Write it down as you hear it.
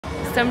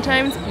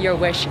sometimes your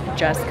wish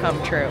just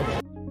come true.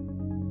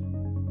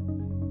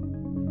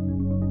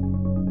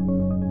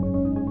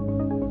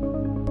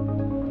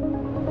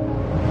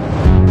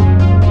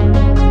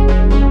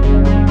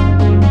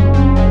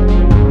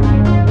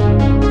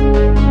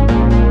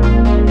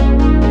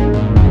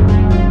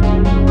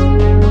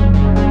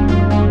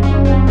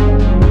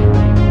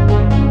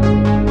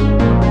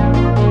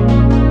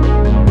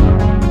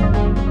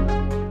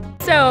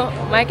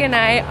 Mike and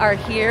I are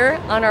here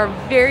on our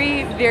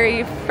very,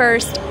 very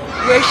first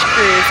Wish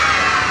cruise.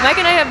 Mike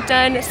and I have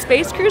done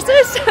space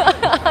cruises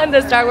on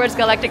the Star Wars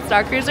Galactic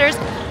Star Cruisers,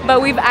 but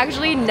we've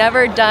actually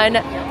never done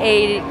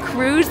a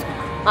cruise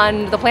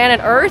on the planet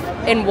Earth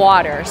in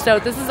water. So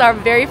this is our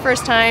very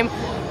first time.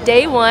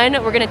 Day one,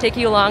 we're gonna take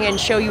you along and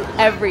show you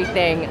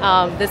everything.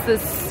 This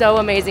is so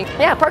amazing.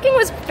 Yeah, parking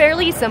was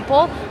fairly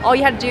simple. All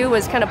you had to do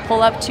was kind of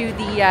pull up to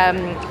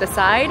the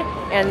side,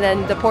 and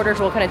then the porters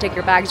will kind of take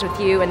your bags with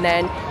you. And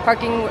then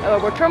parking,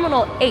 we're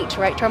Terminal 8,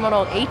 right?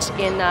 Terminal 8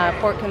 in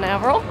Port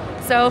Canaveral.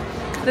 So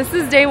this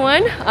is day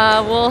one.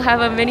 We'll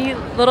have a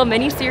little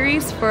mini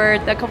series for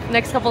the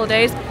next couple of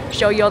days.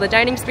 Show you all the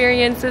dining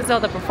experiences, all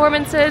the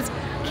performances.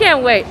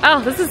 Can't wait.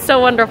 Oh, this is so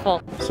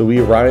wonderful. So we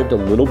arrived a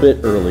little bit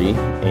early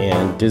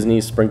and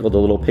Disney sprinkled a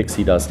little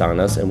pixie dust on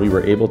us and we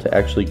were able to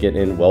actually get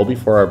in well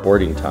before our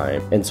boarding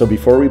time. And so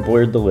before we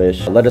board the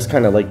Wish, let us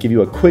kind of like give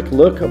you a quick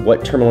look of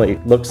what Terminal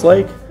 8 looks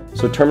like.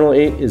 So Terminal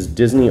 8 is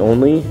Disney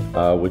only,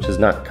 which is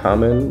not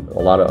common. A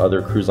lot of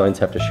other cruise lines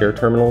have to share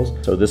terminals.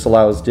 So this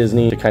allows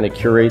Disney to kind of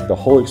curate the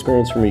whole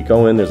experience from when you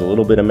go in. There's a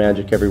little bit of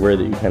magic everywhere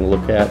that you kind of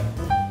look at.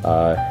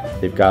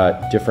 They've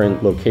got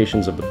different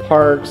locations of the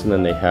parks, and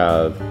then they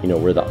have, you know,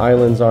 where the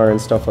islands are and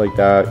stuff like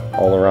that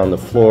all around the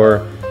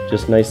floor.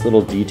 Just nice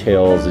little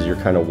details as you're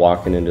kind of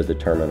walking into the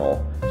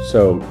terminal.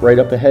 So right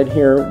up ahead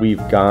here,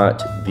 we've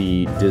got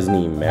the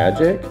Disney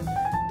Magic.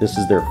 This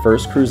is their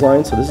first cruise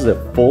line. So this is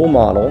a full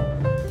model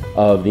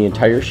of the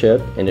entire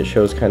ship, and it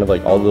shows kind of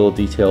like all the little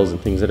details and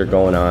things that are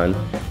going on.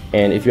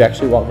 And if you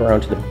actually walk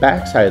around to the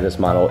back side of this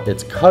model,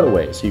 it's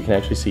cutaway, so you can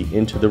actually see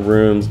into the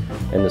rooms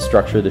and the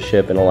structure of the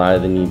ship and a lot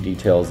of the neat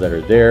details that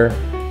are there.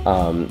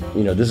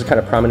 You know, this is kind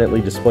of prominently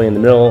displayed in the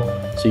middle,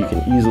 so you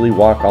can easily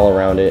walk all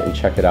around it and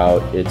check it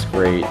out. It's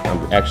great.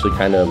 I'm actually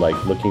kind of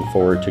like looking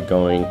forward to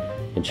going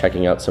and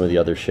checking out some of the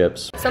other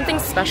ships. Something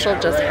special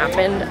just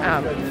happened,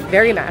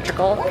 very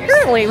magical.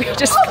 Apparently we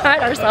just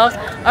got ourselves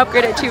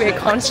upgraded to a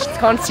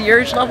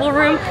concierge level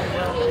room.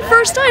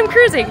 First time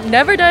cruising,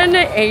 never done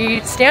a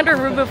standard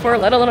room before,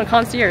 let alone a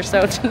concierge.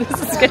 So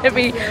this is gonna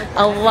be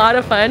a lot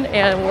of fun,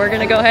 and we're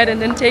gonna go ahead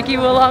and then take you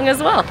along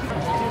as well.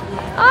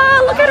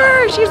 Ah, look at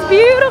her, she's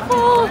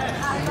beautiful.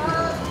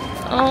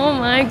 Oh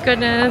my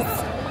goodness.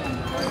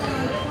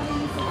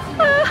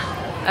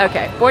 Ah.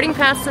 Okay, boarding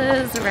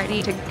passes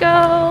ready to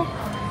go.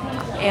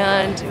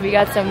 And we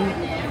got some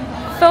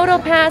photo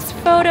pass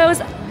photos.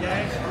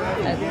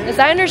 As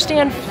I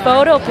understand,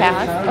 photo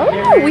pass.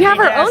 Oh, we have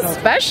our own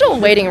special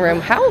waiting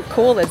room. How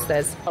cool is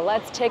this?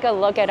 Let's take a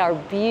look at our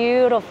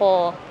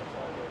beautiful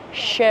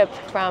ship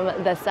from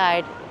the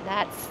side.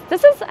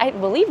 This is, I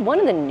believe, one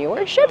of the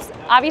newer ships.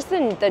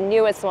 Obviously, the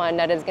newest one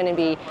that is going to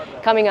be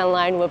coming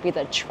online will be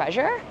the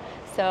Treasure.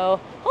 So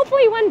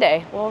hopefully one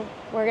day we're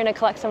going to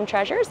collect some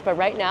treasures. But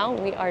right now,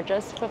 we are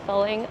just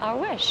fulfilling our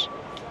wish.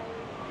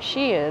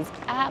 She is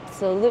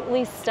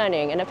absolutely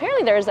stunning. And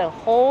apparently there's a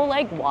whole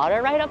like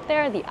water right up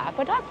there, the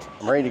aqueduct.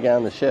 I'm ready to get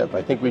on the ship.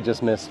 I think we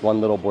just missed one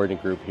little boarding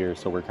group here,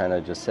 so we're kind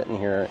of just sitting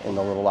here in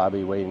the little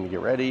lobby waiting to get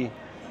ready.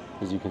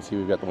 As you can see,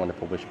 we've got the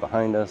wonderful Wish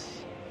behind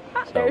us.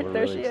 So there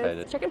really she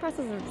excited. Is. Check-in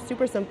process is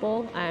super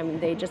simple.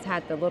 They just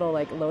had the little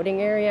like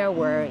loading area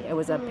where it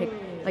was a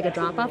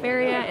drop-off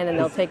area, and then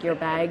they'll take your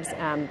bags.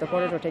 The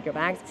porters will take your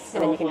bags,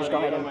 and then you can just go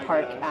ahead and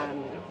park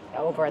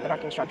over at the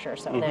parking structure.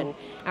 So then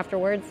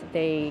afterwards,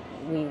 we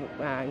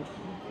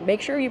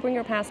make sure you bring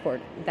your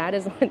passport. That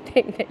is one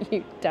thing that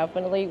you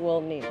definitely will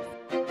need.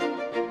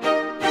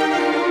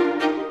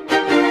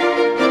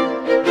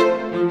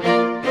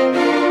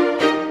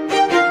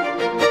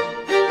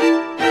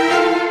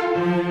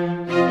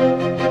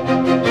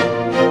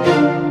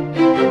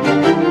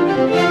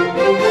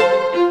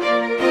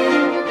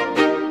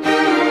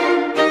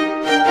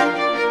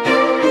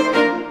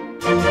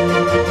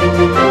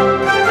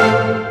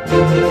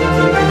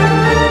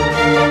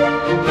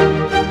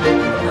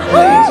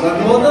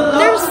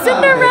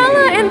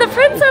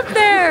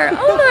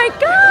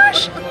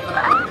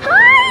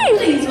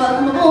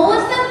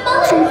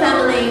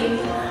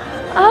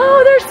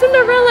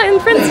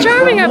 Prince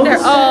Charming up there.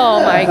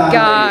 Oh my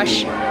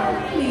gosh.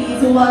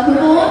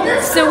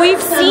 So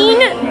we've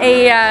seen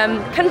a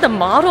kind of the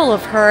model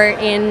of her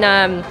in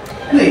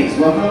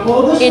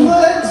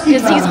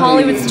Disney's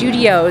Hollywood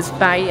Studios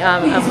by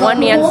A One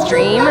Man's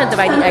Dream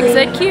by the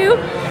exit queue.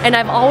 And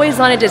I've always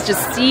wanted to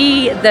just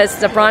see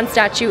the bronze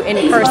statue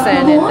in person.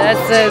 And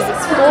this is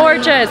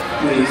gorgeous.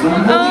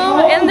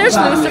 Oh, and there's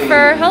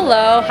Lucifer.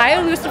 Hello. Hi,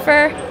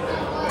 Lucifer.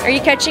 Are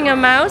you catching a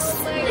mouse?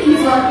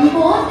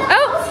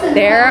 Oh,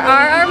 there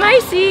are our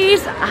miceys.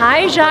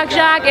 Hi,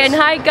 Jacques and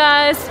hi,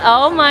 Gus.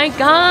 Oh my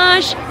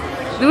gosh.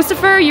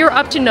 Lucifer, you're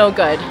up to no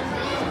good.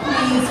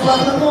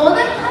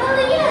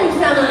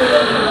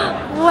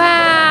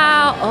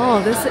 Wow.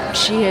 Oh,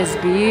 she is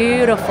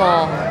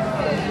beautiful.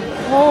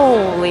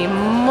 Holy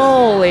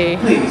moly.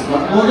 Please,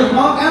 welcome the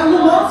Mark and the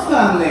Watts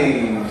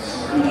families.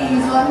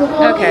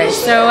 Okay,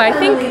 so I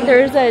think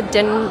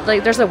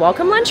there's a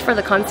welcome lunch for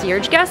the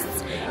concierge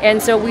guests,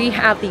 and so we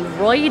have the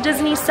Roy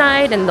Disney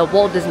side and the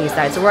Walt Disney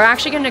side. So we're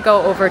actually going to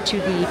go over to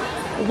the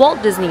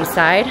Walt Disney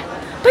side.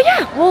 But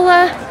yeah,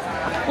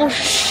 we'll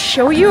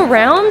show you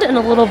around in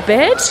a little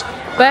bit.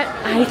 But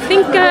I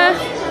think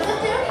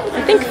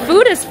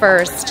food is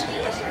first.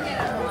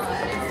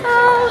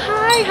 Oh,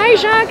 hi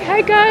Jacques,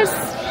 hi Gus.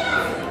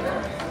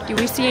 Do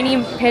we see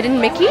any hidden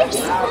Mickeys?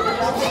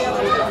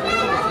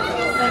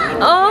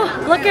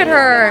 Oh, look at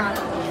her.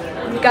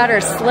 We've got her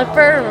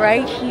slipper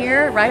right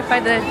here, right by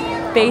the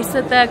base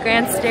of the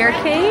grand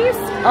staircase.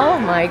 Oh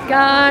my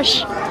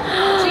gosh.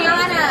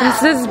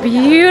 This is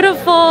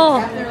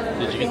beautiful.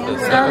 Did you get the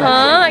slipper?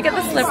 I got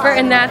the slipper,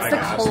 and that's the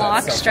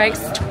clock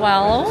strikes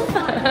 12.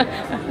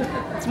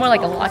 It's more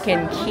like a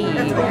lock-in key.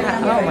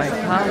 Yeah. Oh my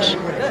gosh.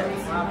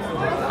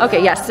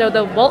 Okay, yes, so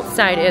the Walt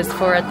side is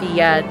for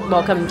the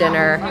welcome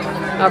dinner,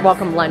 or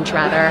welcome lunch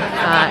rather,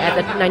 at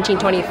the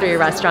 1923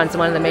 restaurants,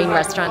 one of the main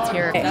restaurants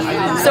here.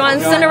 So on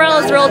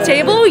Cinderella's royal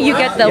table, you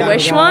get the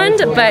wish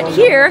wand, but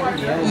here,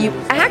 you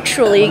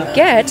actually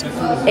get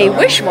a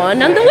wish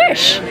wand on the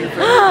wish.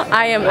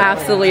 I am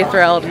absolutely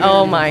thrilled.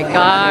 Oh my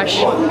gosh.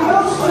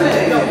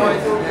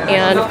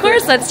 And of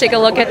course, let's take a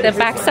look at the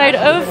backside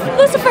of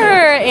Lucifer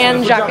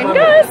and Jacques and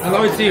Gus.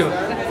 Hello, it's you.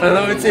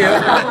 Hello, it's you.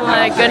 Oh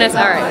my goodness.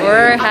 All right,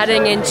 we're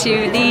heading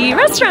into the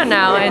restaurant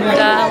now, and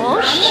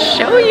we'll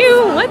show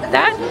you what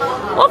that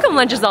welcome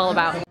lunch is all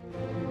about.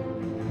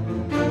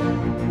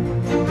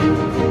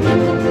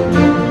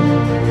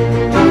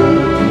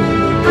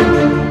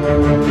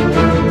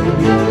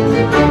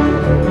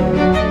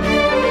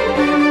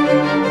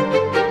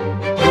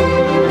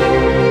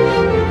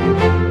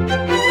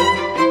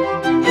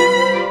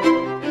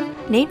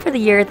 Named for the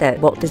year that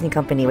Walt Disney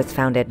Company was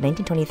founded,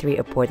 1923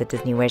 aboard the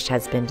Disney Wish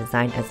has been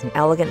designed as an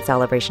elegant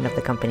celebration of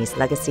the company's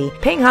legacy,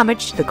 paying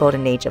homage to the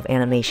golden age of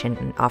animation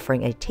and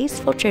offering a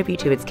tasteful tribute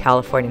to its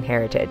Californian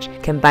heritage.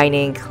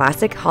 Combining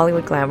classic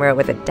Hollywood glamour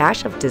with a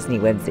dash of Disney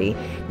whimsy,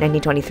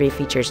 1923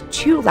 features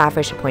 2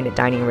 lavish appointed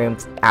dining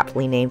rooms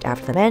aptly named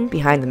after the men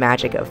behind the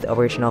magic of the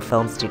original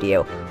film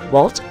studio,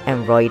 Walt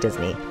and Roy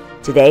Disney.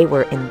 Today,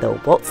 we're in the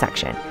Walt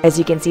section. As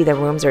you can see, the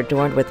rooms are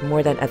adorned with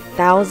more than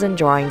 1,000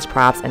 drawings,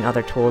 props, and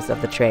other tools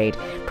of the trade,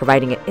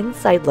 providing an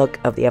inside look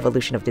of the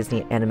evolution of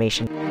Disney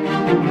animation.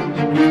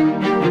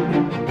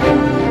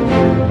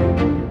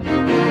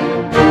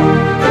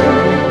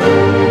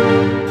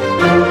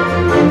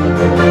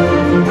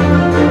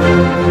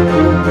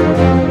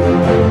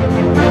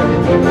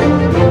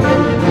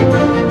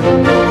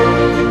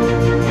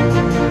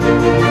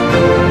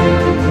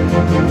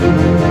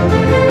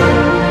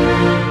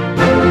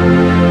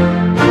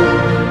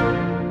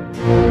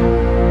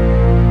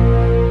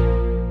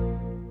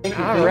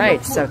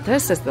 So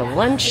this is the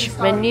lunch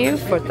menu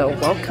for the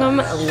welcome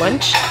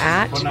lunch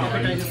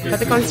for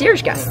the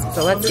concierge guests.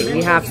 So let's see,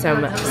 we have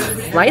some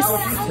sliced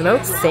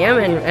smoked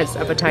salmon as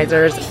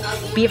appetizers,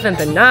 beef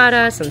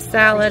empanada, some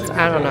salads.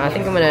 I don't know, I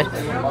think I'm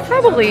gonna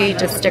probably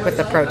just stick with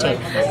the protein.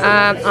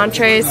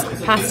 Entrees,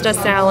 pasta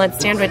salad,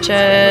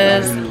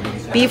 sandwiches,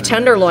 beef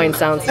tenderloin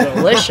sounds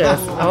delicious.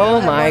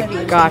 Oh my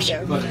gosh.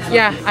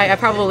 Yeah, I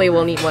probably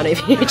will need one of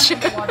each.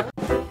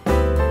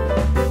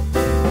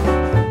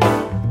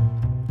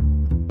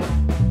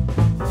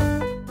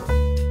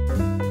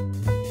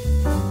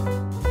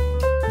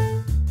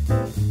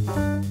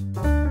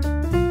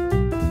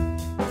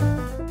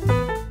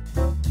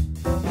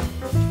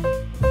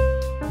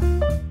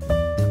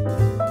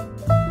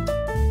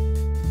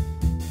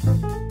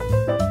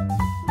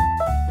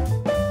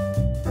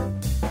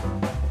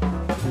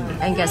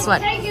 And guess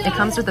what? It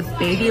comes with a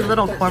baby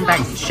little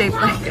cornbag shaped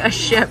like a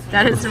ship.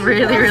 That is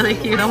really, really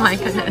cute. Oh my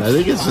goodness. I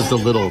think it's just a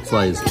little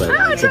slice, but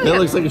that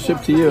looks like a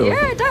ship to you.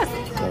 Yeah, it does.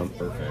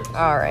 Perfect.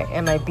 All right,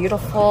 and my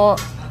beautiful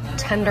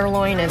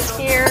tenderloin is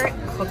here,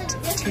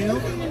 cooked to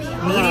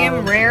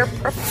medium rare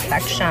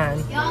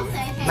perfection.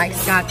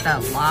 Mike's got the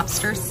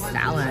lobster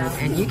salad,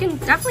 and you can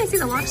definitely see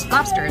the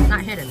lobster. It's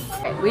not hidden.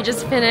 Okay, we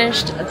just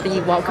finished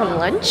the welcome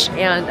lunch,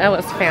 and that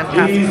was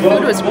fantastic.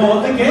 Food was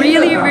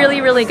really, really,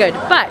 really good.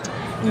 But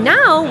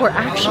now we're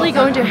actually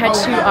going to head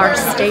to our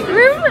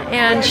stateroom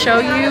and show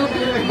you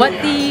what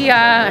the,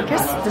 I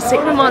guess the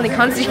stateroom on the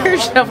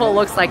concierge level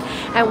looks like.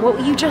 And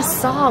what you just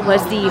saw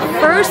was the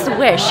first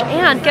wish.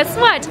 And guess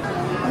what?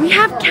 We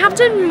have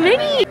Captain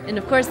Minnie! And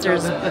of course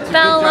there's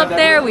Belle up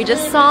there. We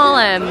just saw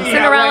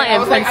Cinderella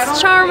and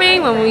Prince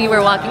Charming when we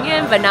were walking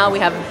in, but now we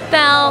have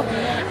Belle.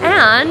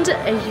 And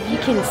you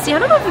can see, I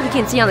don't know if you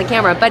can see on the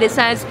camera, but it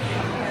says,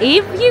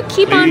 if you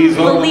keep on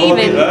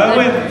believing,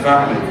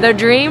 the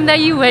dream that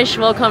you wish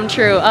will come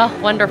true. Oh,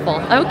 wonderful.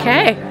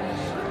 Okay.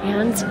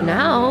 And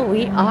now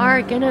we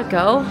are gonna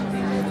go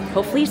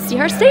hopefully see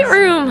our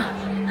stateroom.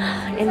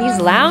 And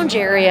these lounge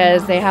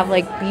areas, they have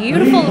like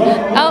beautiful,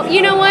 oh,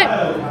 you know what?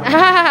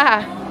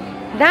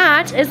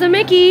 That is a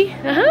Mickey.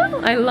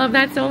 I love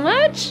that so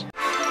much.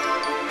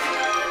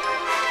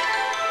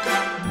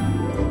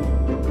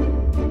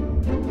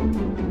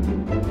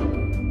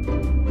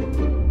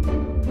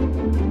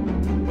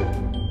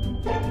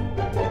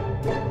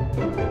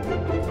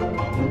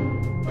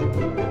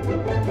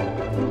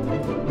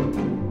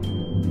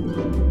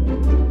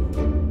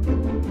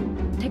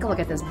 Take a look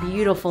at this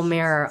beautiful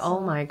mirror. Oh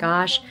my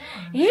gosh.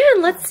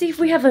 And let's see if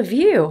we have a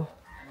view.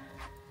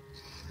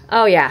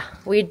 Oh yeah,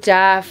 we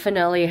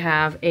definitely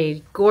have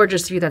a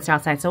gorgeous view that's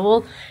outside. So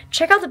we'll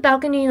check out the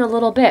balcony in a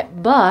little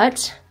bit,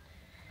 but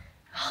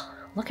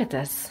look at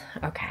this.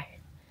 Okay.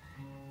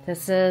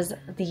 This is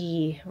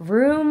the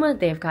room.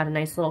 They've got a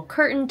nice little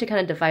curtain to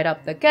kind of divide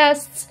up the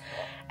guests.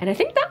 And I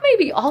think that may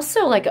be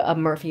also like a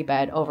Murphy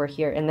bed over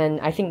here. And then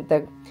I think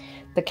the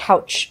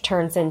couch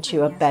turns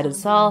into a bed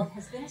as well.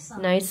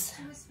 Nice.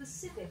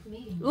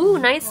 Ooh,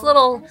 nice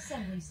little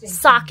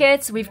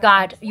sockets. We've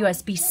got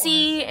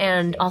USB-C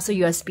and also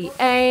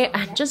USB-A.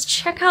 And just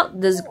check out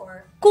this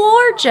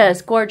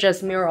gorgeous,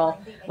 gorgeous mural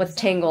with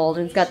Tangled.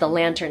 It's got the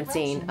lantern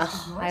scene.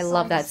 Oh, I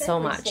love that so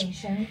much.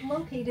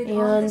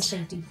 And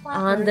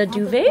on the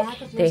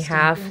duvet, they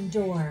have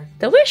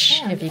the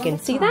Wish, if you can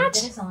see that.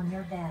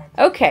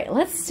 Okay,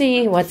 let's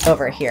see what's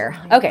over here.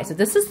 Okay, so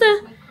this is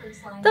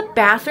the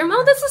bathroom.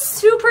 Oh, this is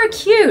super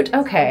cute.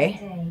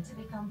 Okay.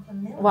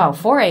 Wow,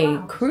 for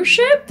a cruise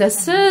ship,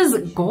 this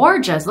is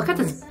gorgeous. Look at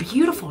this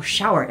beautiful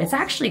shower. It's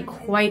actually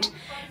quite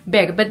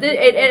big, but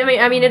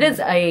I mean, it is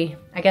I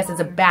guess it's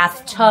a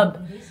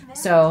bathtub,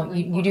 so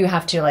you do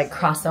have to like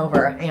cross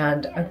over,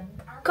 and a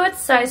good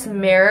sized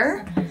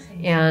mirror,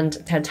 and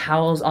the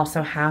towels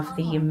also have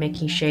the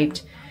Mickey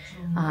shaped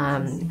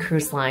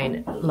cruise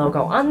line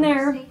logo on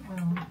there.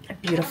 A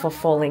beautiful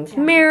full length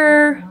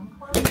mirror.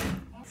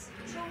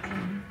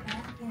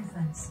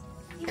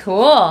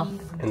 Cool.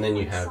 And then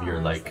you have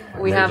your like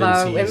we have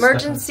our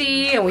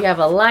emergency stuff. And we have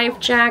a life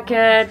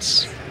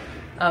jacket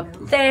up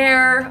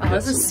there. Oh,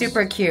 this is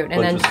super cute.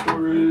 And then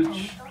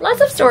storage. Lots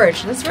of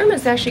storage. This room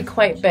is actually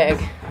quite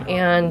big.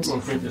 And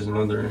there's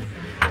another.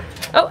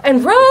 Oh,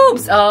 and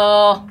robes.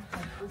 Oh,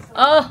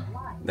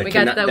 we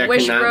got the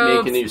Wish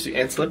robes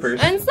and slippers.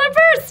 And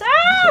slippers.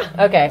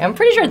 Ah! Okay, I'm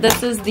pretty sure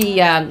this is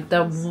the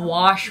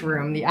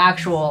washroom, the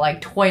actual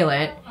like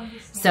toilet.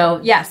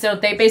 So yeah, so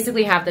they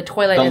basically have the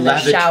toilet and the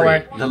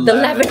shower, the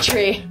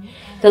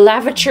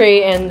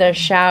lavatory and the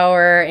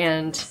shower,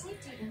 and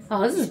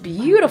oh, this is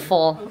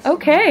beautiful.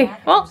 Okay,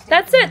 well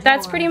that's it.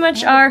 That's pretty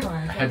much our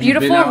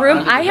beautiful room.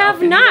 I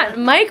have not.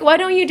 Mike, why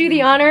don't you do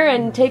the honor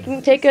and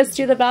take us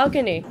to the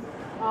balcony?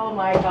 Oh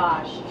my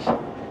gosh,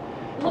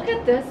 look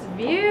at this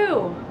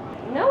view.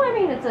 No, I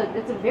mean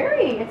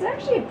it's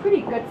actually a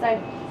pretty good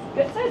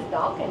sized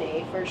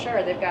balcony for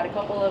sure. They've got a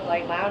couple of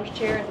like lounge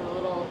chairs and a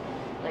little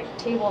like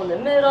table in the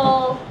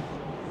middle.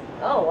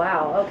 Oh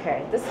wow,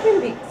 okay. This is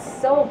gonna be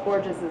so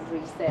gorgeous as we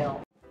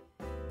sail.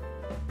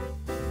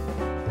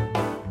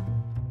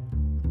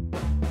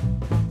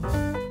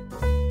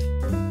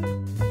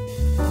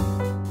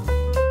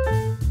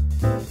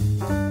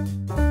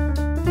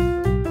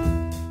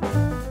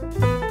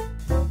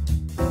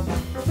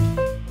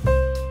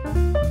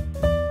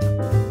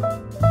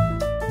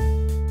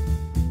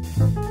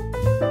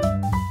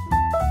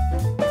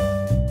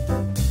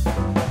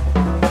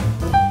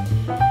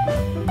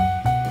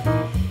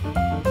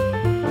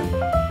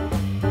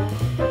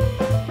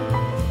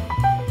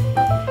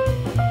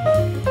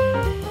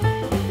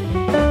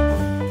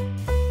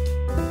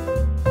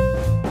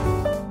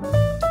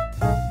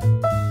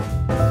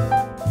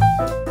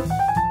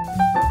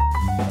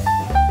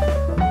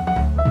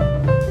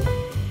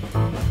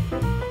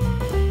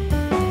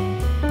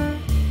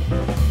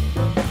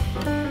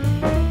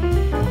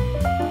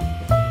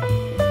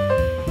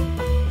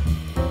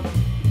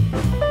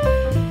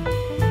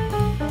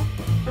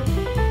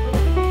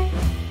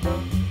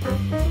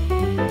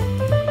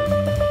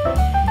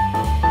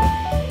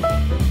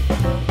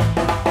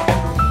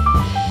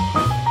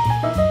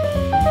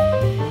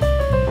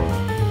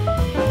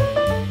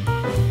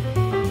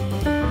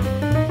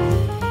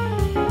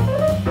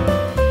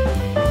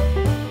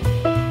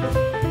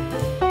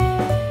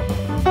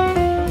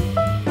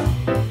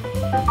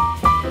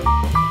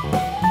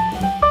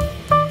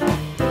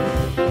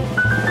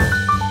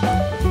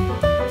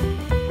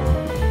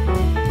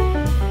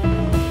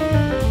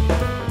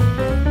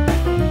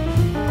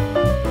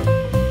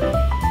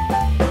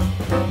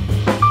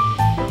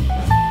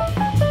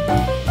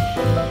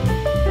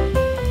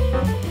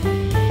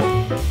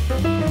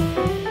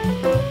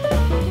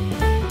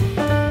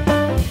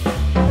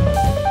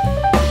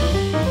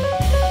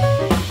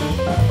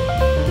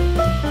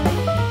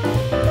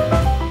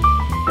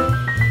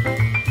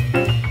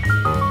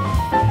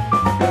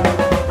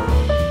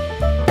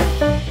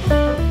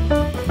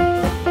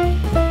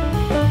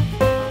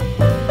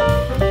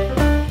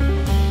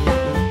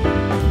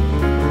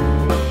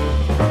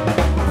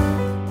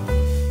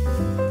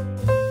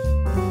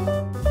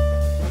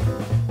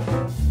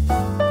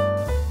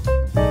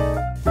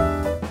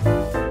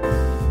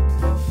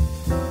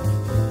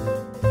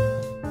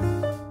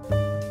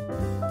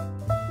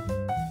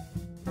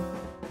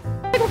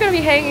 like we're gonna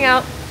be hanging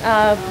out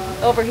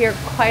over here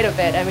quite a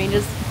bit. I mean,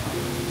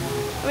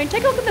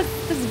 take a look at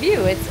this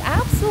view. It's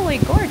absolutely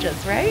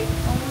gorgeous, right?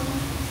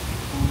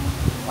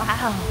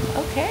 Wow,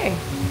 okay.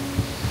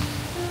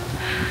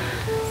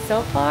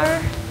 So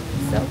far,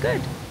 so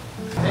good.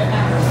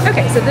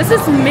 Okay, so this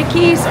is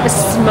Mickey's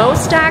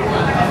Smokestack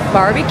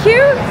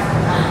Barbecue.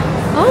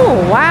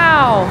 Oh,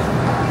 wow.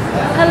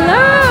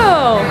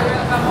 Hello.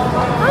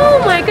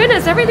 Oh my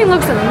goodness, everything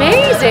looks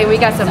amazing. We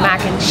got some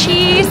mac and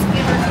cheese.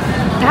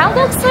 That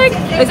looks like,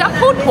 is that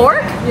pulled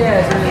pork?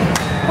 Yeah.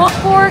 Pulled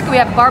pork, we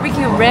have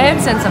barbecue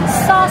ribs and some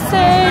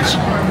sausage.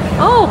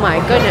 Oh my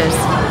goodness.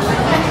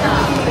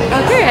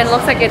 Okay, and it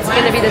looks like it's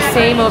gonna be the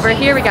same over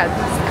here. We got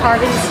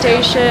carving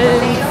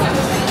stations.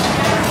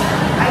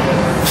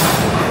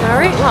 All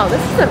right, wow,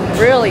 this is a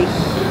really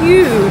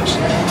huge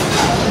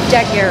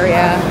deck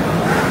area.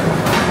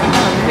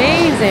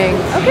 Amazing.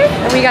 Okay,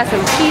 and we got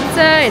some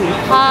pizza and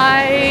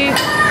pie.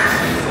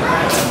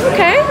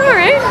 Okay, all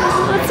right.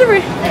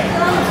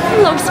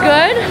 It looks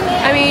good.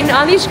 I mean,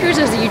 on these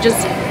cruises,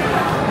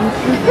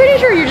 I'm pretty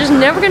sure you're just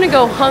never gonna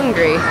go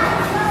hungry.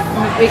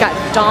 We got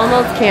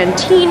Donald's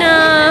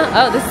Cantina.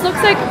 Oh, this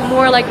looks like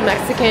more like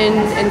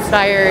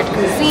Mexican-inspired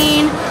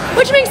cuisine,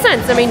 which makes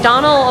sense. I mean,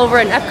 Donald over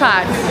in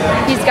Epcot,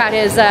 he's got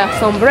his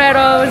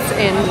sombreros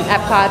in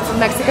Epcot,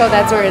 Mexico.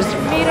 That's where his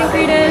meet and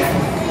greet is.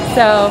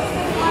 So,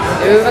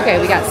 ooh, okay,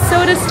 we got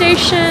soda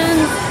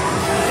stations.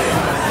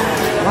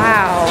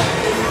 Wow,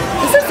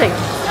 this is a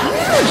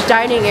huge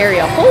dining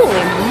area.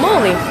 Holy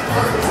moly!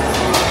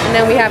 And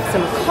then we have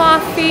some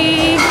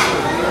coffee.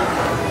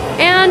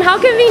 And how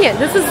convenient.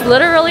 This is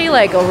literally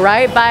like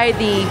right by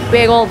the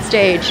big old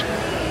stage.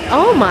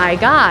 Oh my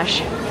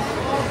gosh.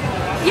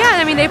 Yeah,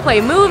 I mean, they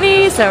play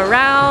movies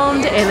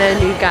around, and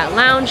then you've got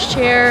lounge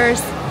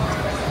chairs.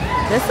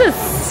 This is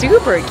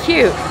super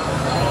cute.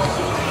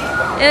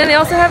 And they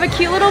also have a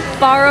cute little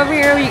bar over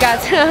here. You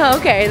got,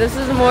 okay, this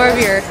is more of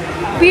your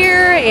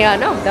beer,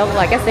 and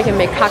I guess they can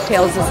make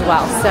cocktails as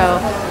well. So,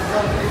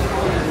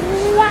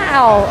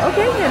 wow.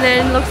 Okay, and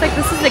then looks like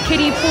this is the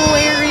kiddie pool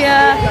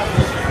area.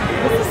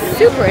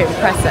 Super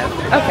impressive.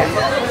 Okay.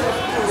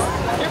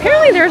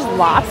 Apparently there's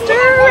lobster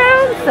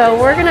around, so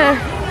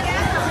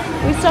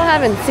we still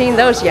haven't seen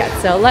those yet,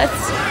 so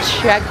let's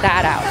check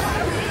that out.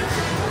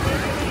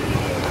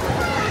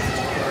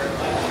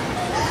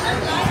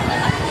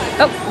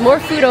 Oh, more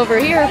food over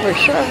here for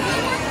sure.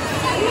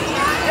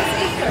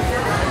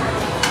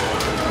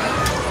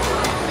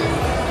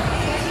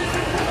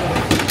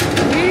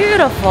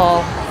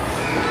 Beautiful.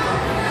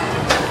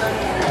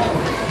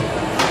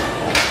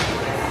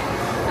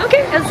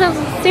 Okay,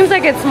 it seems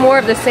like it's more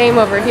of the same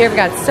over here. We've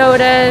got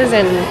sodas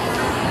and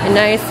a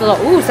nice little,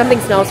 ooh, something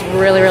smells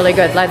really, really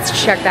good.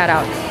 Let's check that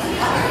out.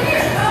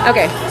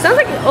 Okay, sounds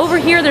like over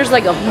here there's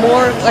like a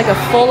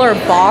fuller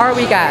bar.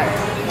 We got,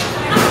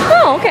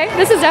 oh, okay,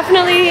 this is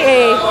definitely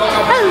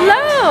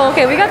hello.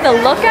 Okay, we got the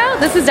lookout.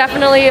 This is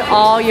definitely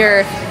all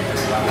your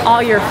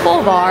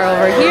full bar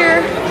over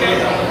here.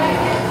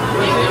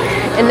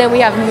 And then we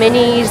have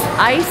Minnie's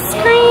ice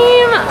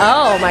cream.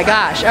 Oh my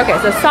gosh. Okay,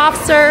 so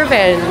soft serve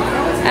and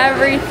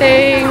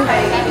everything.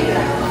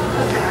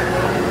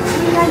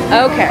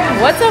 Okay,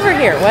 what's over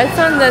here? What's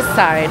on this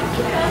side?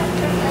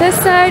 This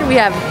side we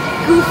have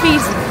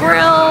Goofy's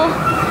Grill.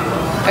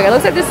 Okay, it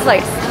looks like this is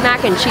like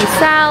mac and cheese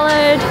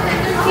salad,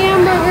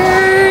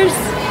 hamburgers,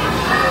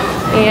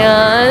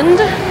 and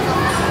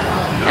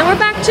we're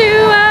back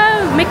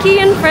to Mickey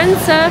and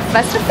Friends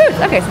Festive Foods.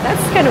 Okay, so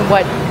that's kind of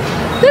what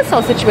this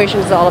whole situation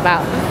is all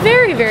about.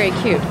 Very, very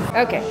cute.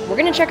 Okay, we're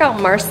gonna check out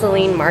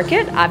Marceline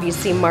Market.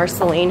 Obviously,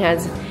 Marceline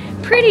has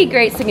pretty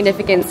great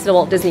significance to the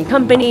Walt Disney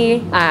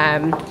Company.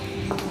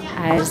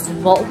 As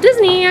Walt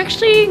Disney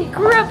actually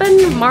grew up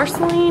in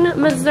Marceline,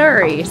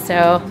 Missouri.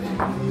 So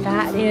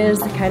that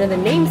is kind of the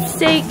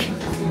namesake.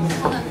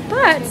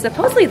 But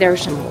supposedly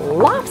there's some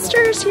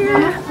lobsters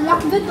here.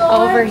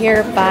 Over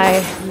here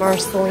by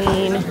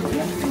Marceline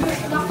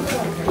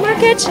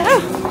Market.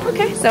 Oh,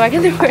 okay. So I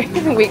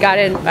can we got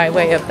in by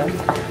way of the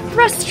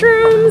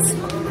restrooms.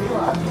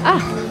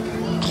 Ah,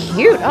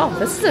 cute. Oh,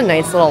 this is a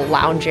nice little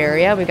lounge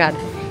area. We got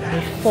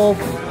a full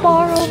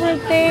bar over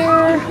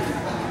there.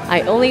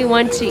 I only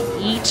want to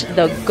eat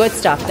the good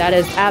stuff. That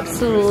is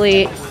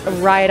absolutely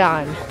right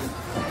on.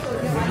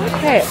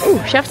 Okay, ooh,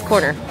 Chef's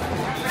Corner.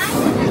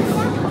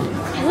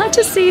 I'd like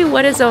to see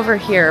what is over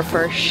here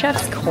for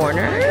Chef's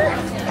Corner.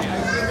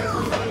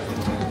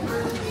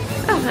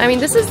 Oh, I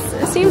mean, it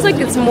seems like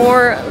it's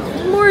more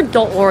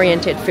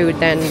adult-oriented food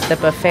than the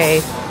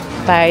buffet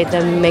by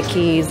the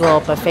Mickey's little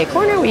buffet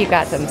corner. We've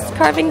got some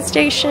carving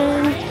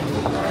station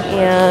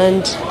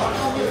and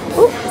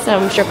ooh,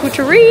 some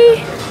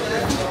charcuterie.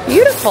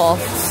 Beautiful.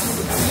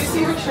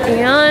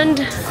 And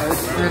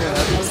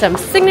some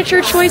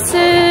signature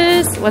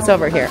choices. What's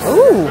over here?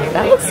 Ooh,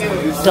 that looks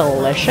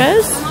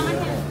delicious.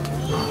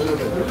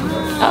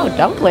 Oh,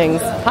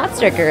 dumplings, pot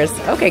stickers.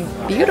 Okay,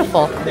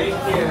 beautiful.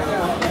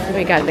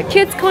 We got the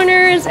kids'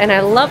 corners, and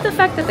I love the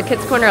fact that the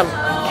kids' corner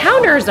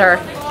counters are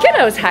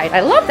kiddos' height.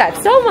 I love that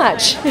so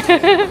much.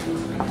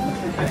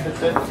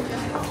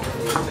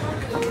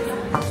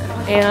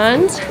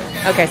 And,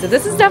 okay, so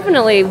this is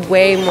definitely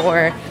way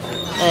more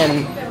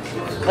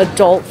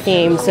adult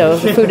themed, so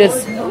the food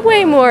is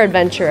way more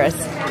adventurous.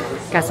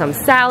 Got some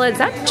salads. Is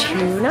that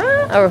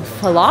tuna or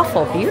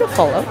falafel?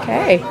 Beautiful,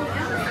 okay.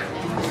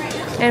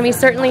 And we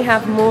certainly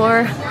have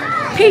more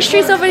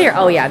pastries over here.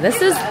 Oh yeah,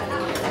 this is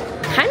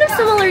kind of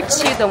similar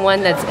to the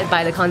one that's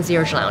by the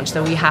Concierge Lounge.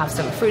 So we have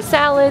some fruit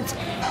salads,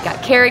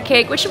 got carrot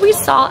cake, which we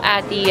saw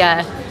at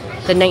the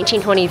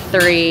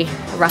 1923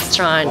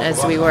 restaurant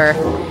as we were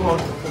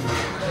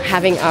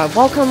having a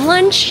welcome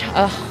lunch.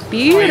 Oh,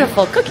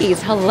 beautiful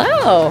cookies.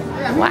 Hello.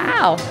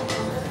 Wow.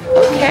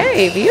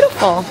 Okay,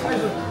 beautiful.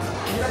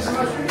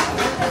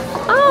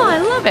 Oh, I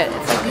love it.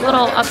 It's like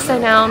little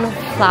upside down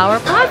flower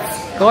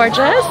pots.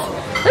 Gorgeous.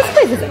 This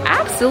place is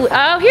absolutely,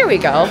 oh, here we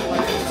go.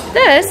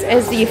 This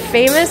is the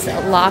famous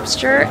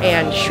lobster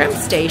and shrimp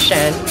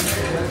station.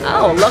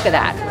 Oh, look at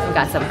that. We've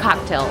got some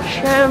cocktail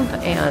shrimp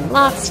and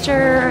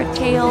lobster,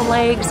 tail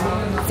legs,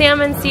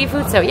 salmon,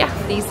 seafood. So yeah,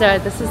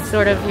 this is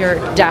sort of your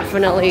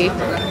definitely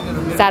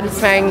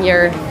satisfying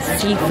your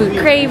seafood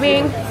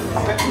craving.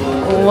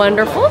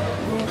 Wonderful.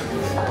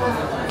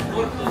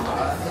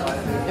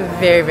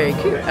 Very, very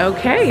cute.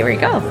 Okay, here we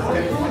go.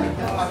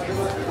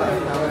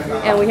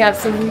 And we have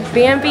some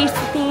Bambi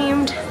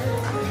themed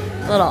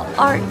little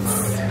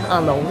arts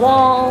on the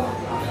wall.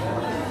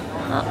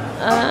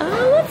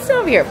 What's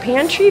over here?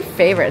 Pantry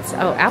favorites.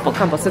 Oh, apple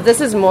crumble. So this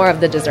is more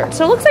of the dessert.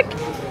 So it looks like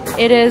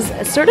it is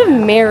sort of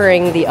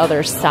mirroring the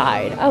other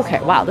side.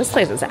 Okay, wow, this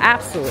place is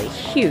absolutely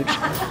huge.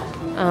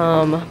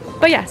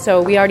 But yeah,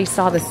 so we already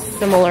saw the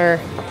similar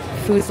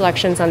food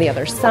selections on the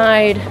other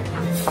side.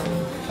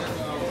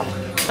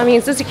 I mean,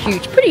 it's just a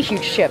huge, pretty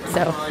huge ship,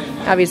 so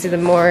obviously the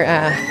more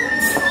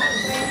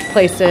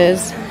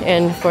places,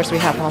 and of course we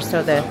have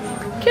also the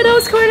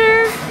kiddos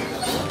corner.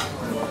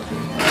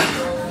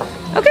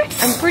 Okay,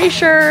 I'm pretty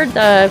sure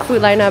the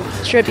food lineup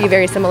should be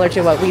very similar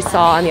to what we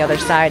saw on the other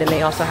side, and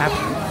they also have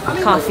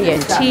coffee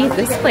and tea.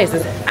 This place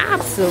is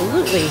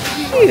absolutely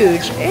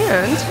huge,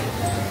 and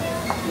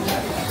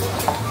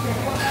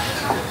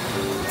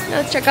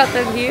let's check out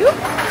the view.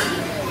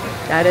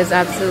 That is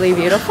absolutely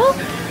beautiful.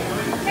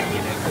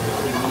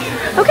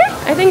 Okay,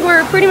 I think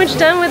we're pretty much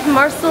done with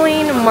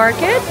Marceline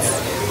Market.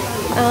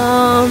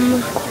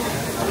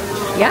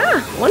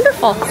 Yeah,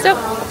 wonderful. So,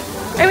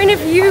 I mean,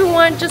 if you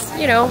want just,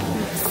 you know,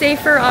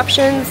 safer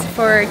options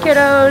for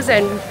kiddos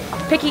and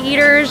picky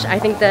eaters, I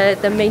think the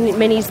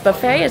Minis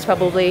buffet is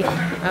probably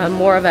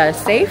more of a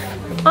safe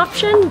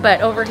option. But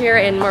over here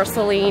in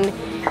Marceline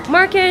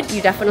Market,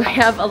 you definitely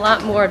have a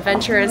lot more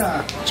adventurous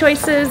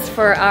choices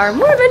for our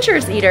more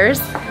adventurous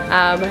eaters.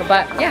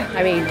 But yeah,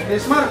 I mean,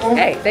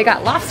 hey, they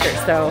got lobster,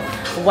 so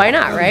why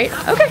not, right?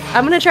 Okay,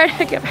 I'm gonna try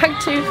to get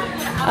back to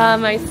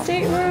my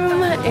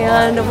stateroom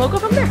and we'll go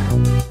from there.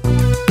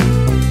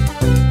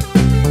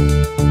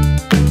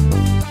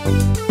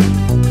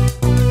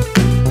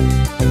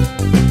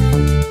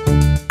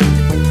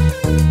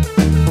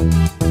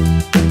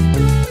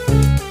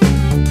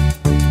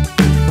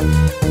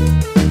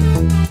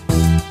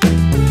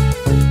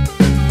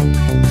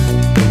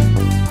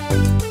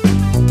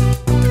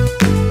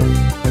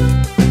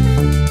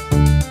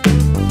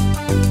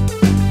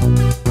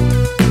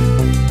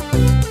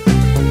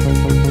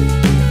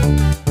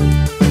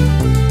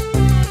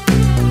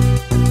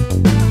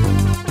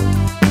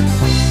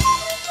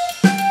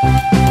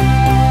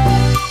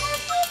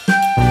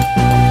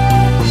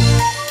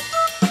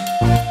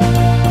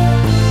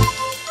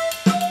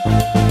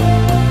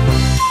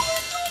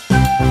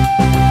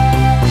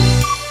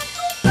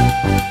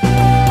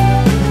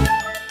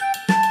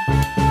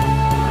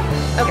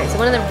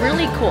 One of the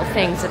really cool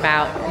things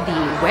about the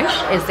Wish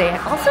is they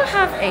also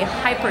have a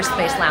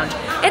hyperspace lounge.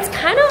 It's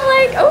kind of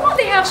like, oh,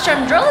 they have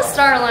Chandrella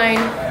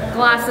Starline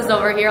glasses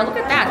over here. Look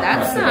at that.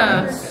 That's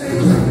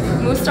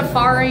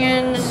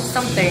Mustafarian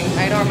something.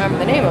 I don't remember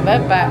the name of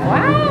it, but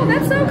wow,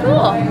 that's so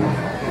cool.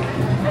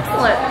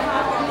 Excellent.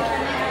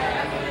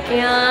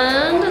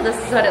 And this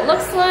is what it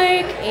looks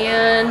like.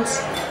 And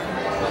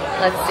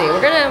let's see.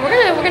 We're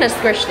gonna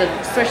squish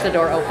the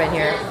door open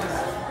here.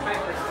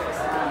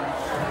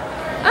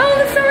 Oh,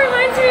 this so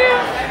reminds me of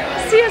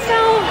CSL.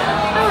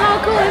 Oh, how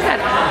cool is that?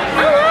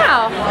 Oh,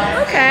 wow.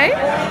 Okay.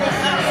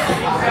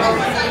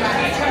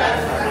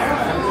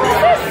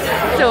 This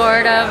is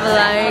sort of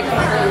like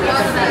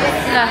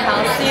the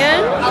Halcyon.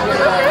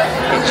 Okay.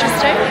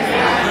 Interesting.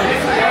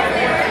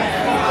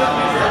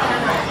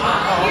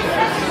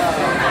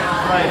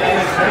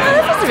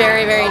 Oh, this is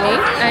very, very neat.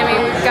 I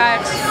mean, we've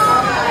got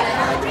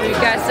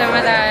some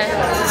of the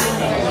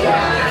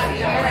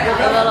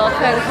little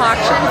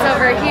concoctions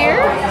over here.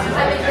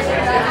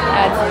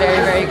 That's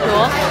very, very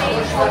cool.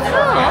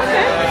 Oh,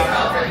 okay.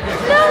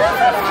 No,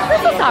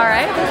 this is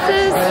alright. This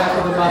is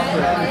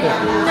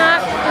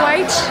not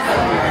quite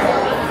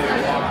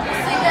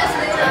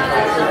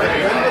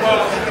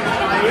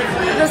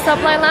the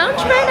Supply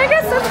Lounge, but I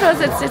guess I suppose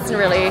it's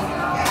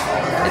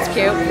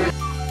cute.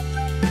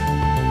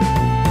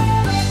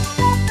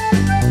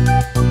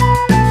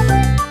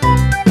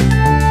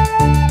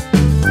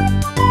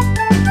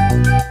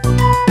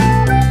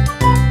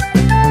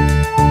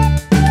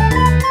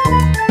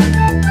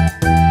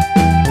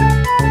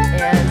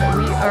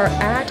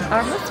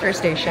 muster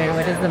station,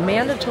 which is the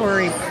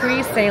mandatory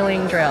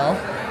pre-sailing drill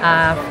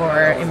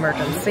for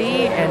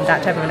emergency and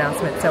that type of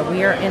announcement. So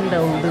we are in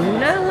the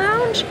Luna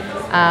Lounge.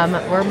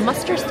 We're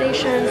muster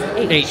station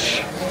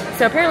H.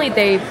 So apparently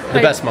they put,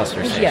 the best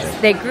muster station.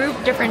 Yes, they group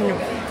different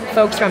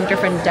folks from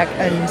different deck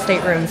and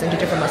staterooms into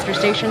different muster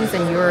stations,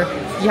 and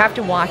you have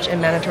to watch a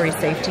mandatory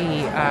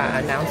safety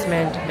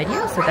announcement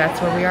video. So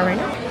that's where we are right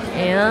now.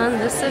 And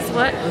this is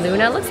what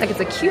Luna looks like. It's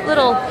a cute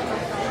little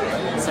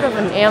sort of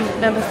an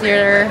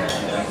amphitheater.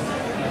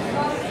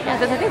 Yeah,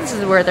 I think this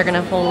is where they're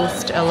gonna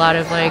host a lot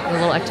of like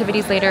little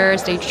activities later,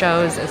 stage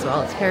shows, as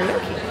well as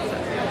karaoke.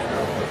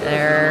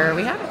 There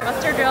we have it.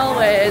 Muster drill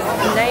was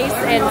nice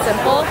and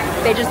simple.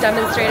 They just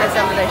demonstrated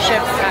some of the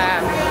ship's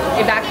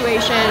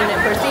evacuation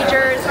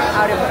procedures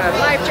out of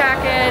life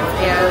jackets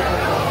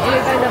and in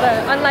kind of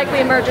an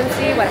unlikely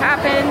emergency, what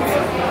happens.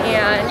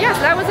 And yes,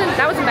 that wasn't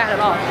bad at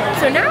all.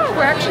 So now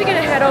we're actually going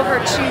to head over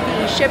to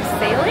the ship's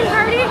sailing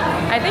party.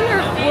 I think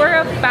we're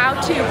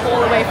about to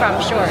pull away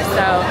from shore,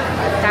 so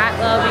that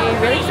will be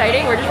really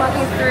exciting. We're just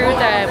walking through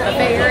the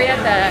buffet area.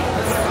 The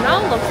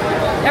smell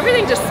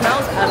everything just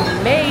smells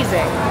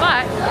amazing.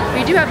 But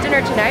we do have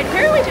dinner tonight.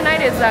 Apparently tonight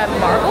is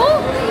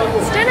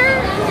Marvel's dinner,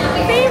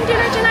 themed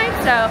dinner tonight.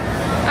 So,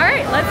 all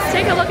right, let's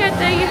take a look at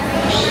the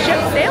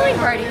ship's sailing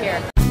party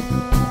here.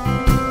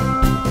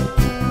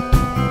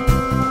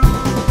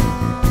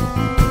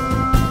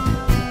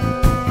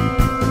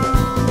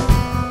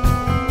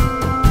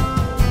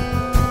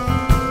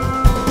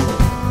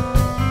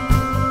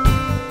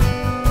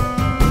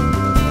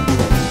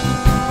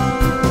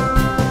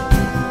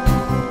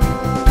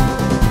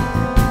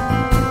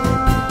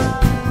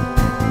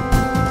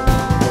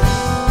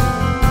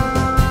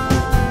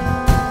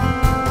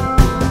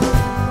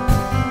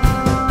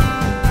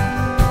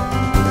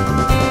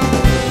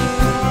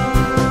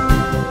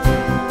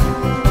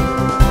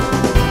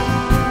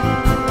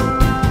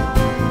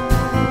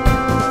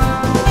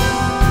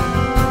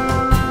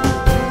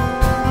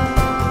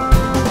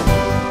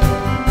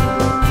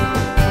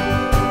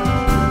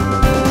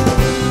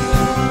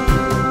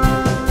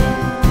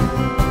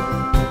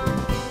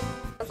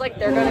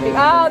 They're gonna be,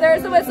 oh,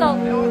 there's the whistle.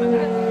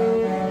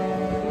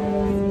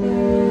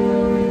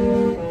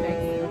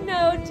 Makes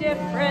no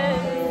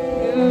difference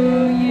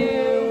who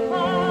you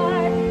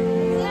are.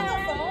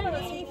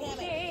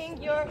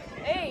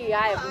 Hey,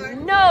 I have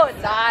no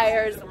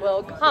desires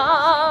will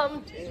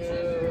come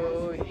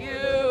to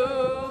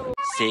you.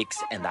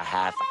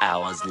 6.5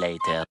 hours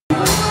later.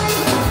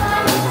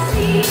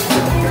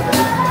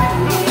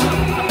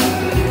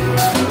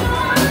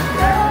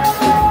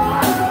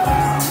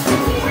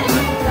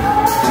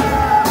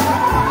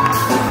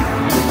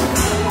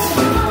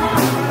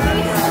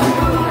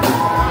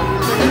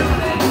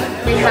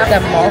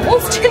 Have the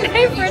Marvels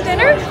tonight for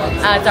dinner.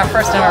 It's our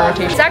first in our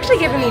rotation. It's actually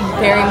giving me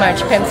very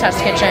much Pim's Test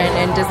Kitchen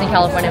and Disney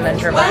California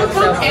Adventure vibes.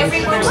 So,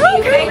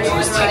 okay.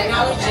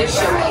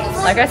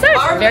 Like I said,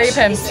 very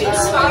Pim's.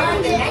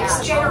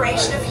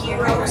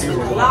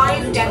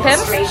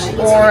 Pim's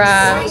or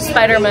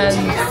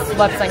Spider-Man's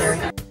Web Singer.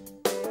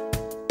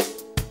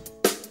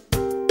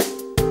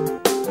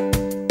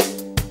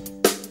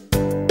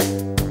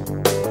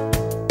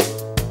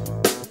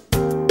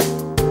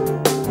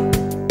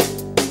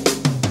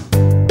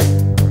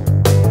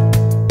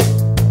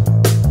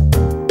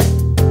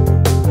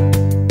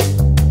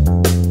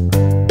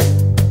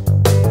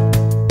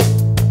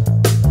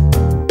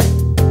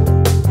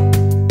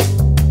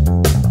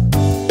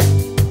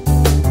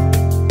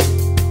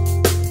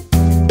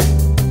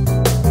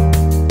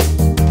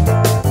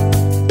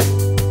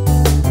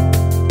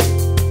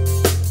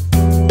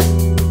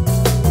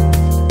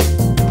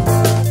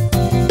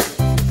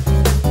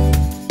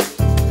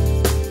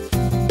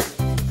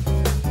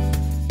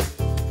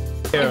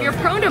 If you're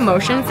prone to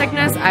motion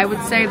sickness, I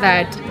would say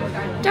that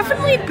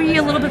definitely be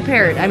a little bit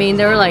prepared. I mean,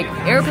 there were like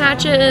air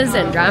patches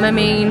and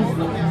Dramamine.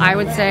 I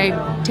would say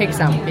take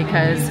some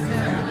because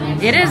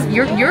it is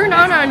you're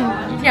not on,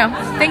 you know,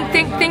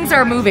 things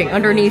are moving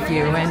underneath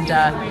you. And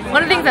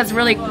one of the things that's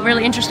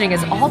really interesting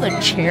is all the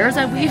chairs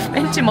that we've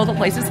been to multiple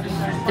places.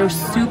 They're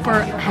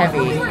super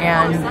heavy,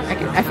 and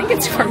I think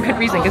it's for a good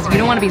reason because you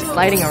don't want to be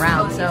sliding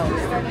around. So,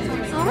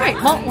 all right,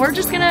 well, we're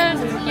just gonna,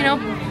 you know,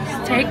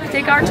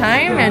 take our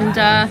time, and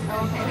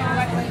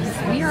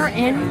we are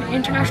in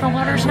international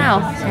waters now,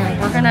 and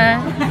we're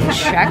gonna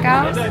check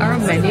out our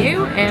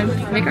menu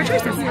and make our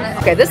choices.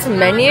 Okay, this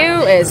menu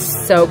is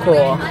so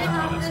cool.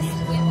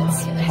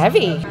 It's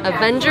heavy.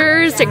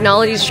 Avengers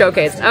Technologies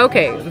Showcase.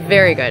 Okay,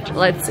 very good.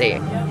 Let's see.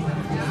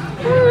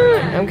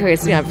 Okay,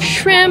 so we have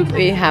shrimp,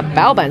 we have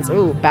bao buns.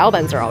 Ooh, bao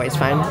buns are always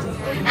fun.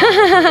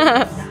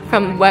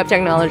 From Web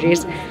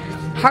Technologies.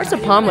 Hearts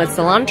of palm with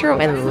cilantro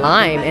and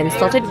lime, and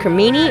salted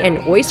cremini and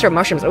oyster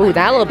mushrooms. Ooh,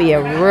 that will be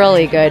a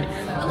really good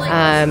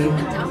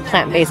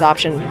plant-based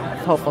option,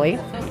 hopefully.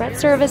 Bread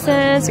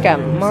services, we got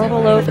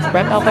marble loaf with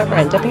red bell pepper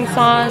and dipping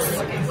sauce.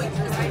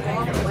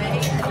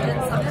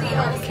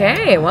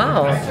 Okay,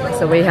 wow.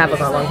 So we have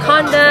about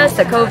Wakanda,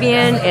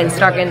 Sokovian, and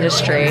Stark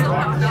Industry.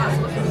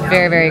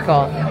 Very, very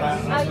cool.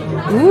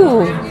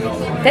 Ooh,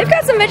 They've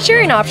got some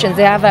Manchurian options.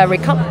 They have a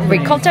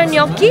ricotta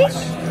gnocchi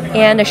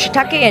and a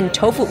shiitake and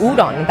tofu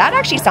udon. That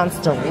actually sounds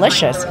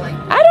delicious.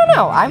 I don't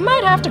know. I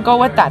might have to go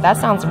with that. That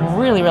sounds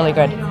really, really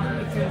good.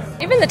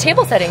 Even the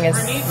table setting is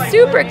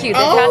super cute.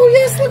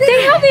 Yes, look at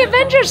They have the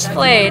Avengers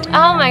plate.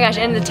 Oh my gosh.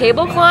 And the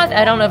tablecloth,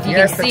 I don't know if you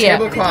can see it.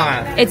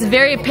 tablecloth. It's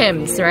very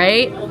Pims,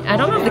 right? I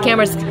don't know if the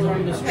camera's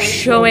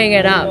showing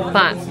it up,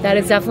 but that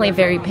is definitely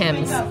very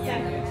Pims.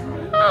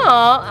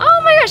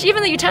 Oh my gosh.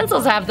 Even the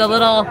utensils have the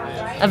little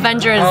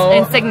Avengers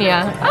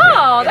insignia.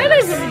 Oh, that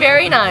is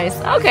very nice.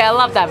 Okay, I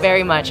love that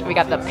very much. We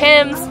got the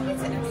Pims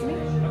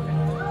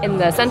in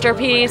the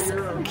centerpiece.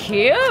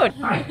 Cute.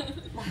 Hi,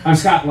 I'm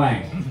Scott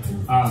Lang.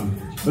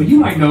 But you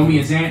might know me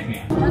as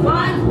Ant-Man.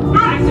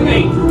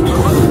 Activate!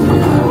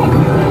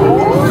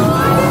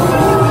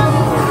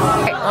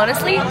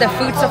 Honestly, the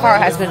food so far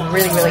has been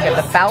really, really good.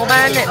 The fowl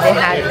bun, they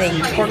had the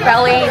pork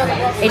belly.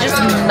 It just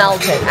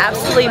melted,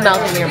 absolutely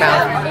melted in your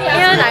mouth.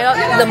 And I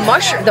got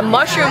the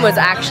mushroom was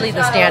actually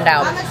the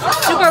standout.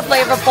 Super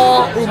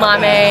flavorful,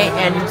 umami,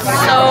 and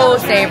so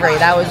savory.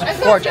 That was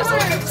gorgeous.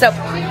 So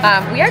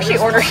we actually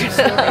ordered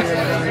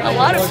a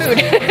lot of food.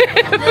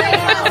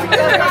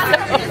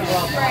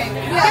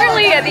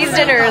 Apparently at these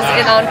dinners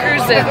and on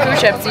cruise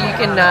ships, you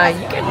can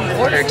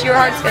order to your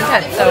heart's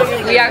content. So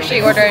we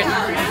actually ordered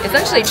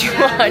essentially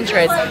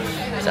 200.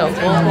 So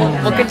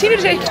we'll continue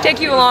to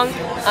take you along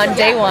on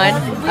day one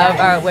of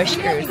our Wish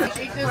cruise.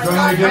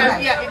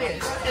 Yeah, it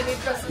is.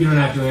 You don't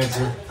have to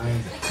answer.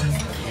 I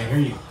can't hear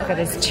you. Look at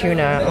this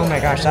tuna. Oh my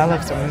gosh, that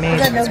looks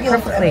amazing. It's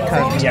perfectly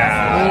cooked.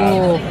 Yeah.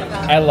 Ooh.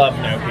 I love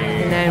gnocchi.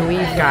 And then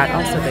we've got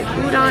also the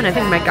udon. I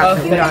think Mike got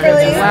the udon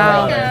as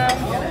well.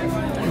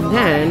 And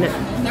then,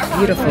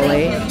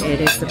 beautifully, it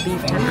is the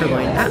beef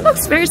tenderloin. That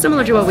looks very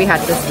similar to what we had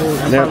this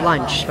for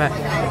lunch, but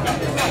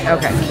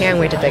okay, can't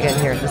wait to dig in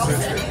here. This is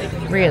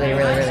really,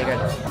 really, really good.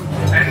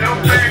 And no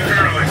playing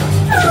curling.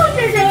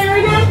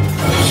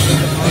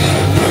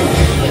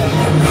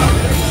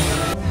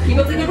 Keep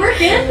up the good work,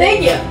 man.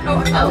 Thank you.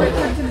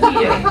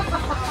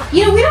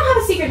 You know, we don't have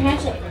a secret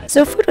handshake.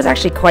 So food was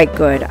actually quite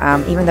good.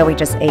 Even though we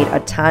just ate a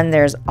ton,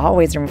 there's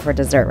always room for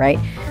dessert, right?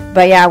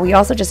 But yeah, we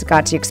also just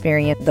got to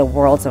experience the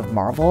worlds of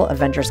Marvel,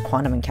 Avengers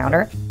Quantum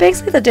Encounter.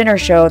 Basically the dinner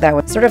show that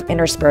was sort of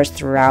interspersed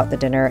throughout the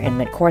dinner and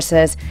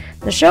mid-courses.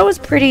 The show was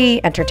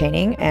pretty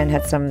entertaining and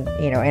had some,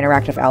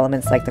 interactive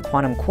elements like the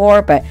quantum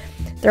core, but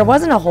there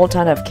wasn't a whole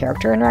ton of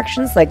character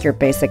interactions like your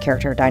basic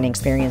character dining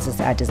experiences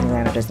at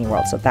Disneyland or Disney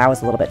World, so that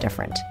was a little bit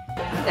different.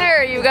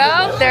 There you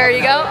go. There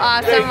you go.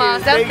 Awesome,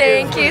 awesome.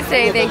 Thank you.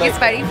 Say thank you,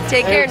 Spidey.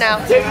 Take care now.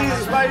 Take it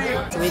easy,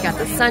 Spidey. So we got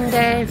the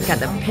sundae. We got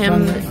the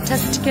Pim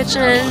test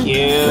kitchen.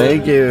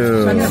 Thank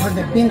you.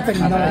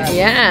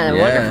 Yeah,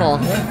 wonderful.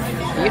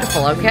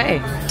 Beautiful.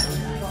 Okay.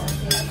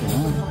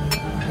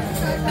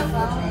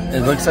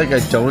 It looks like a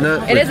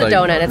donut. It is a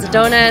donut. It's a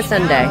donut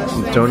sundae.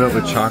 Donut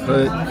with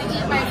chocolate.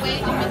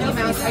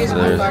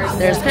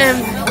 There's Pim.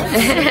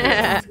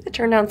 The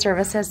turn down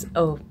service has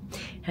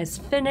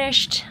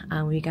finished.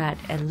 We got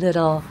a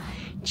little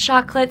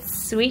chocolate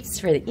sweets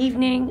for the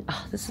evening.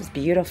 Oh, this is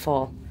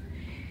beautiful.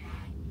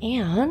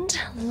 And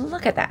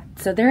look at that.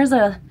 So there's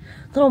a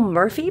little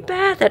Murphy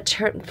bed that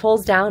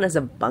pulls down as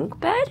a bunk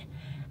bed.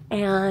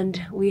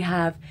 And we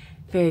have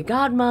Fairy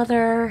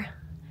Godmother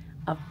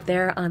up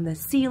there on the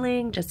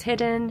ceiling, just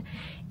hidden.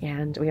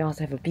 And we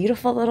also have a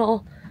beautiful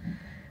little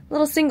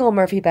single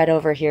Murphy bed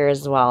over here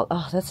as well.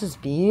 Oh, this is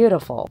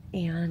beautiful.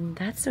 And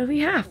that's what we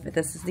have.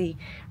 This is the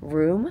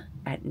room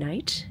at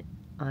night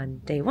on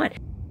day one.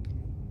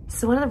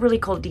 So one of the really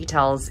cool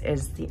details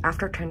is the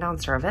after turn down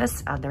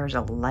service, there's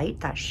a light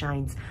that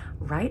shines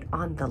right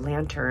on the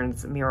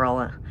lantern's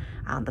mural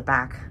on the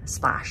back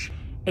splash.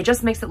 It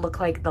just makes it look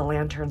like the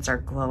lanterns are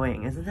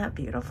glowing. Isn't that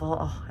beautiful?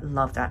 Oh, I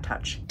love that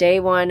touch. Day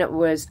one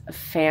was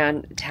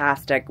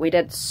fantastic. We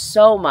did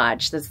so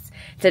much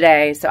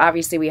today. So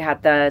obviously we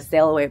had the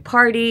sail away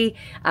party,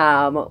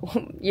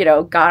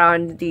 accidentally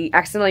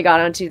got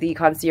onto the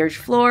concierge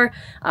floor,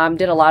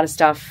 did a lot of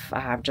stuff,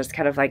 just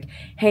kind of like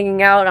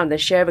hanging out on the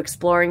ship,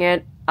 exploring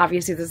it.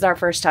 Obviously, this is our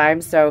first time,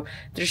 so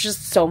there's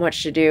just so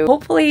much to do.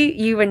 Hopefully,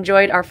 you've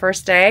enjoyed our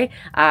first day.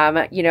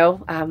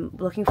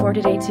 Looking forward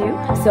to day two.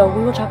 So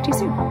we will talk to you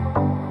soon.